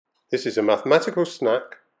This is a mathematical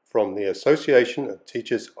snack from the Association of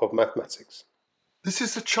Teachers of Mathematics. This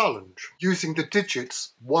is a challenge using the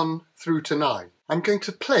digits 1 through to 9. I'm going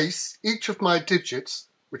to place each of my digits,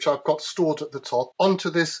 which I've got stored at the top, onto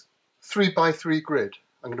this 3 by 3 grid.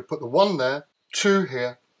 I'm going to put the 1 there, 2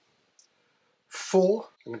 here, 4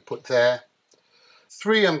 I'm going to put there,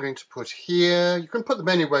 3 I'm going to put here. You can put them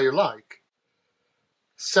anywhere you like.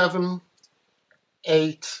 7,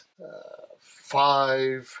 8,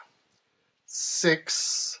 5,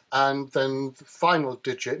 6, and then the final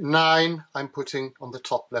digit, 9, I'm putting on the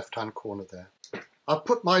top left-hand corner there. I've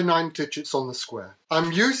put my 9 digits on the square.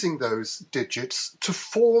 I'm using those digits to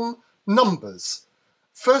form numbers.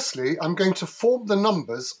 Firstly, I'm going to form the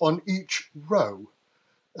numbers on each row.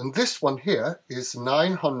 And this one here is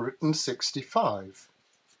 965.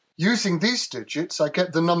 Using these digits, I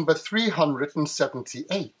get the number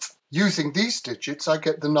 378. Using these digits, I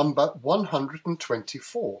get the number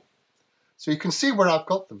 124. So you can see where I've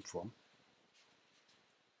got them from.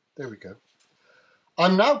 There we go.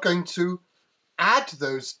 I'm now going to add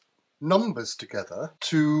those numbers together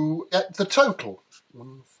to get the total.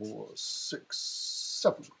 1, 4, 6,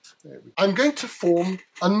 7. There we go. I'm going to form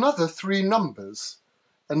another 3 numbers.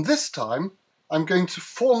 And this time, I'm going to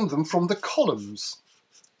form them from the columns.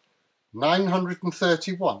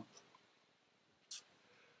 931.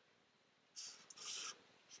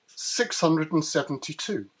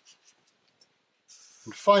 672.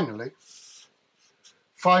 And finally,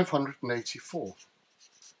 584.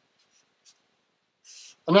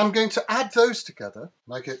 And I'm going to add those together,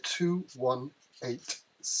 and I get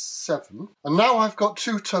 2187. And now I've got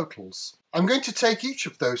 2 totals. I'm going to take each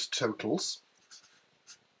of those totals,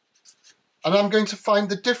 and I'm going to find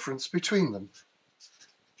the difference between them.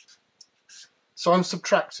 So I'm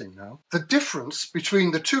subtracting now. The difference between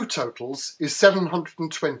the 2 totals is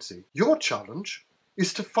 720. Your challenge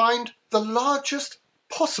is to find the largest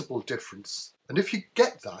possible difference. And if you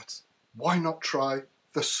get that, why not try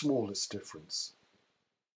the smallest difference?